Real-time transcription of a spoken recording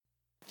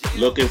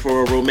Looking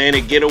for a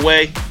romantic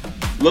getaway?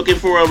 Looking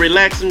for a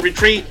relaxing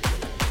retreat?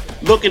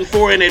 Looking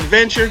for an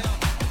adventure?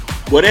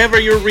 Whatever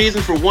your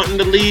reason for wanting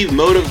to leave,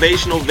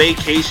 Motivational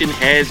Vacation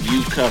has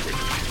you covered.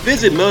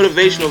 Visit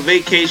Motivational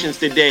Vacations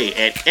today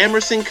at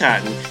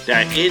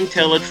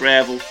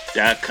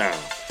emersonCotton.intellitravel.com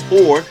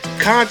or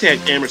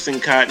contact Emerson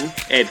Cotton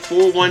at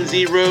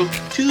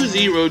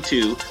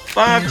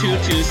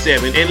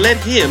 410-202-5227 and let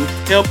him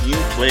help you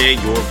plan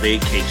your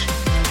vacation.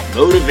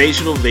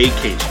 Motivational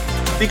Vacations,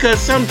 because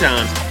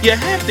sometimes you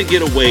have to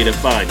get away to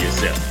find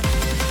yourself.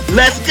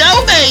 Let's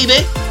go,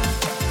 baby!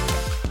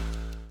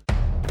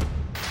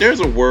 There's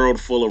a world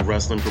full of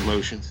wrestling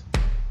promotions,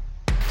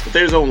 but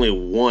there's only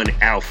one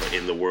alpha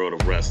in the world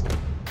of wrestling.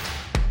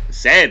 The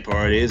sad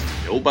part is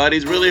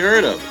nobody's really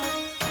heard of it.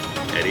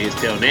 That is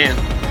till now.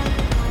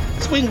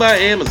 Swing by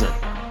Amazon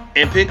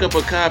and pick up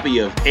a copy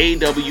of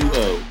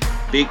AWO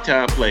Big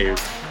Time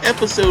Players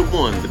Episode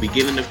 1, The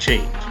Beginning of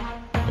Change,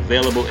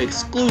 available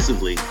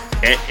exclusively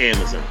at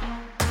Amazon.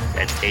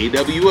 That's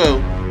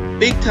AWO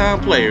Big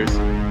Time Players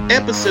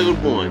Episode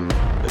 1,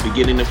 The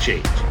Beginning of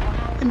Change.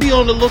 And be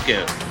on the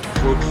lookout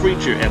for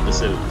future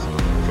episodes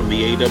from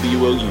the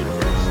AWO universe.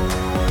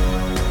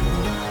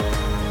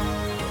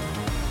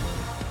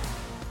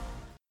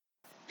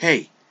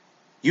 Hey,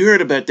 you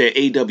heard about that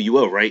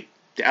AWO, right?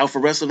 The Alpha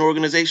Wrestling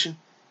Organization?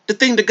 The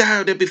thing the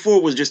guy that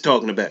before was just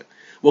talking about.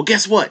 Well,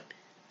 guess what?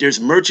 There's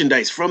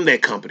merchandise from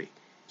that company.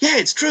 Yeah,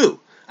 it's true.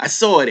 I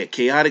saw it at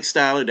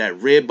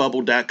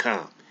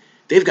chaoticstyler.redbubble.com.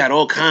 They've got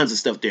all kinds of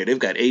stuff there. They've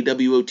got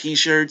AWO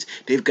t-shirts.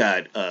 They've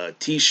got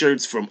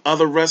t-shirts from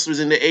other wrestlers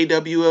in the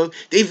AWO.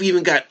 They've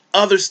even got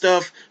other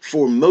stuff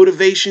for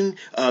motivation,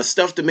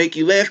 stuff to make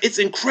you laugh. It's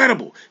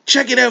incredible.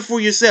 Check it out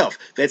for yourself.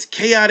 That's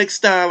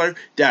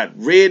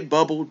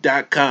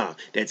chaoticstyler.redbubble.com.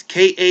 That's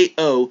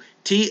KAOTIC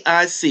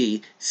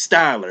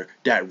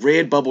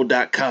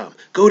Styler.redbubble.com.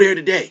 Go there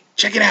today.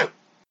 Check it out.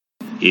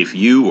 If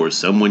you or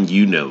someone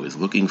you know is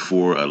looking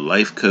for a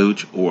life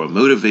coach or a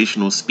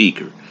motivational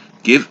speaker,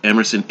 give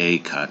Emerson A.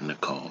 Cotton a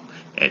call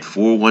at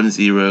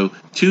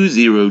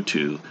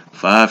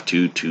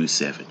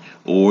 410-202-5227,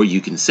 or you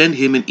can send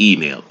him an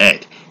email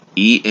at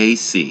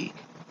EAC,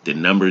 the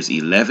numbers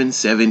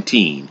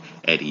 1117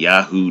 at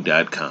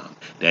yahoo.com.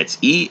 That's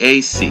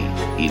EAC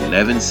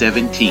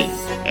 1117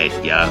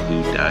 at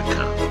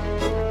yahoo.com.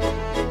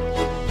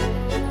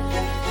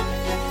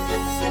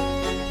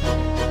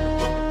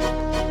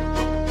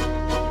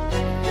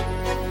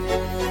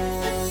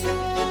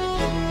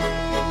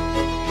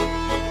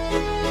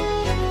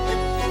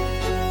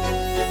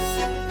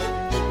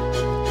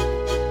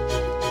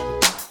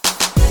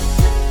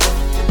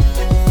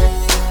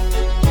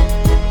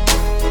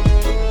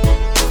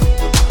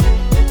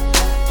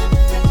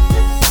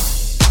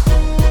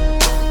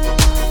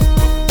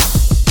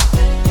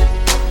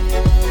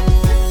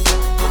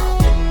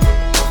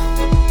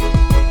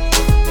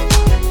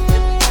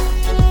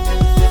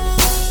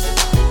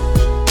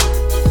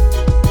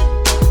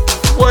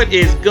 What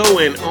is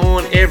going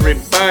on,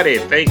 everybody?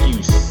 Thank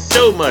you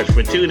so much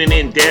for tuning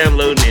in,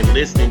 downloading, and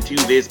listening to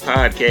this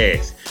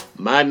podcast.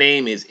 My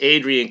name is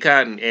Adrian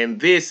Cotton,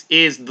 and this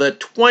is the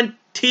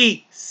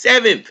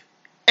 27th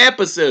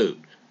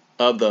episode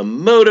of the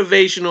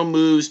Motivational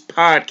Moves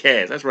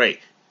podcast. That's right,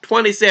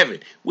 27.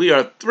 We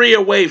are 3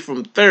 away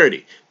from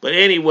 30. But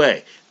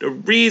anyway, the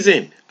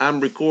reason I'm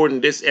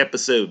recording this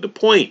episode, the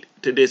point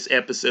to this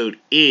episode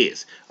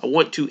is I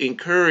want to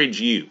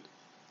encourage you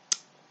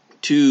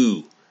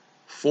to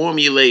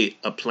formulate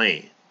a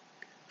plan.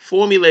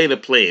 Formulate a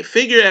plan.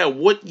 Figure out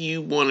what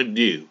you want to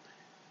do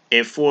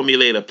and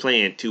formulate a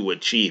plan to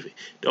achieve it.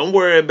 Don't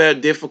worry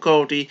about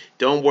difficulty.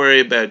 Don't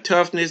worry about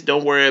toughness.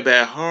 Don't worry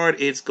about how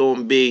hard it's going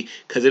to be,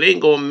 because it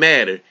ain't going to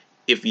matter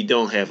if you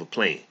don't have a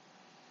plan.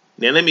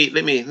 Now let me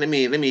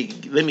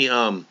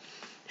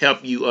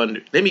help you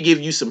let me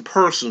give you some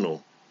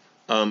personal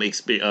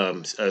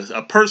experience,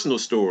 a personal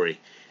story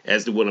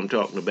as to what I'm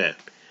talking about.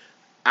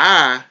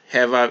 I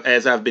have,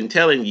 as I've been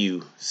telling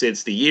you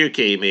since the year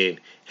came in,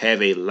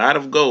 have a lot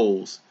of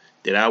goals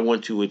that I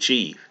want to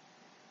achieve.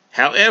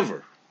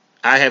 However,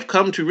 I have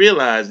come to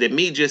realize that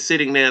me just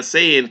sitting there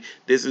saying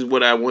this is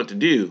what I want to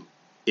do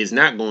is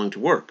not going to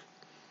work.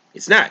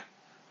 It's not.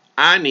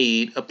 I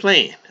need a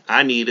plan.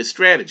 I need a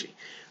strategy.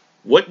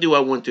 What do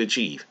I want to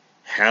achieve?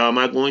 How am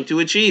I going to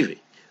achieve it?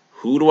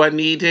 Who do I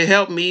need to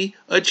help me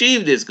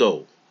achieve this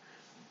goal?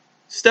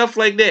 Stuff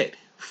like that.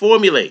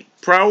 Formulate,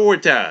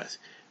 prioritize.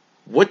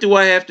 What do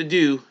I have to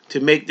do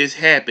to make this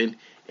happen?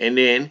 And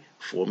then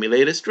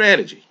formulate a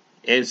strategy.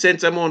 And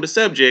since I'm on the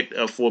subject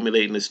of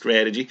formulating a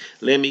strategy,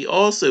 let me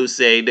also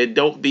say that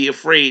don't be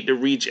afraid to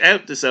reach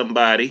out to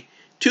somebody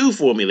to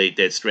formulate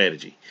that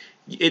strategy.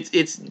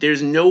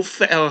 There's no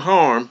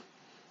harm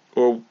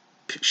or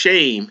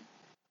shame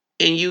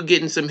in you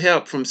getting some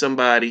help from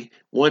somebody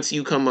once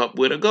you come up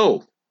with a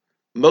goal.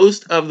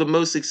 Most of the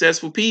most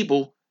successful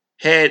people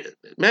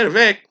matter of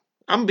fact,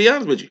 I'm going to be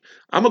honest with you.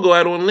 I'm going to go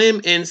out on a limb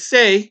and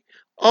say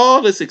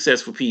all the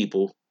successful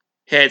people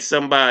had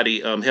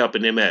somebody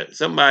helping them out,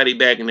 somebody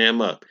backing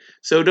them up.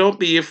 So don't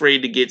be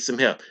afraid to get some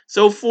help.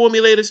 So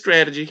formulate a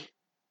strategy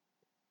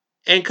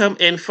and come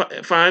and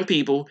find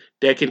people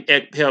that can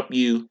help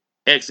you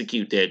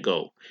execute that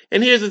goal.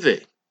 And here's the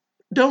thing: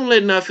 don't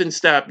let nothing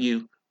stop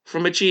you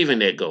from achieving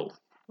that goal.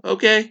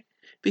 Okay?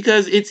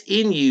 Because it's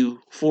in you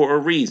for a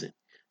reason.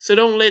 So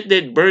don't let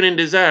that burning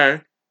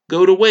desire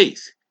go to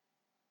waste.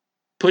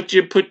 Put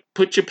your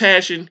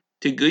passion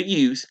to good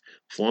use.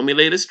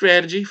 Formulate a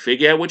strategy.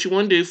 Figure out what you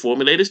want to do.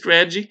 Formulate a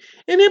strategy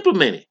and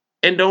implement it.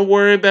 And don't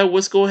worry about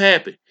what's going to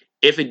happen.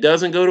 If it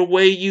doesn't go the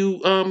way you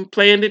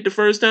planned it the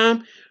first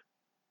time,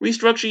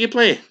 restructure your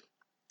plan.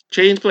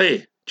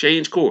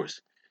 Change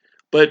course.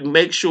 But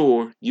make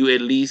sure you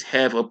at least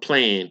have a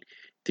plan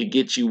to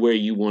get you where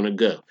you want to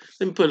go.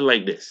 Let me put it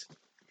like this: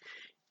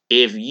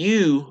 if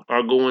you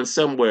are going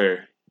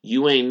somewhere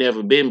you ain't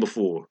never been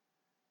before,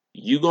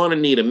 you're going to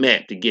need a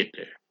map to get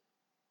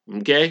there.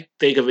 Okay?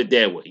 Think of it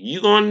that way.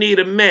 You're going to need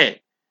a map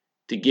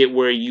to get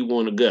where you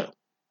want to go,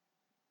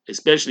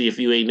 especially if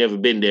you ain't never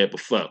been there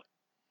before.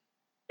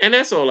 And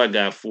that's all I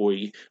got for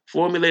you.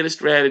 Formulate a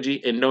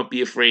strategy and don't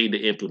be afraid to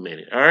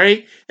implement it. All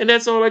right? And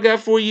that's all I got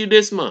for you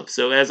this month.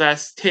 So as I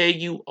tell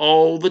you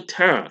all the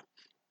time,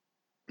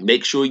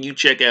 make sure you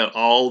check out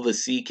all the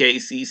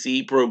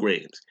CKCC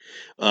programs.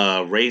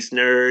 Race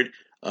Nerd,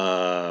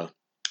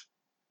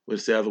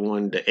 what's the other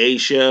one? The A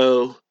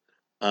Show,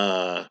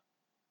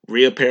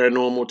 Real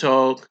Paranormal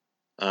Talk,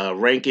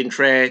 Ranking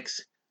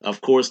Tracks, of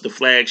course, the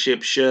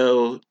flagship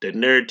show, the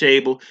Nerd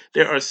Table.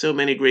 There are so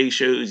many great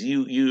shows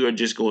you are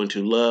just going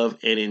to love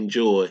and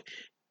enjoy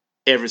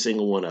every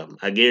single one of them.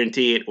 I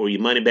guarantee it, or your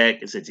money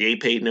back. And since you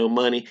ain't paid no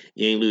money,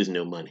 you ain't losing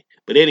no money.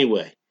 But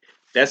anyway,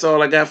 that's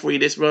all I got for you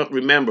this month.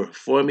 Remember,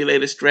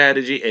 formulate a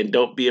strategy and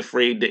don't be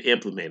afraid to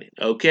implement it.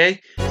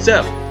 Okay?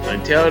 So,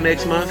 until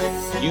next month,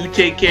 you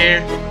take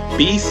care,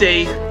 be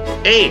safe,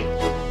 and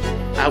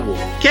I will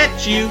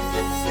catch you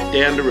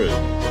down the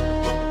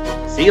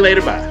road. See you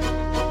later. Bye.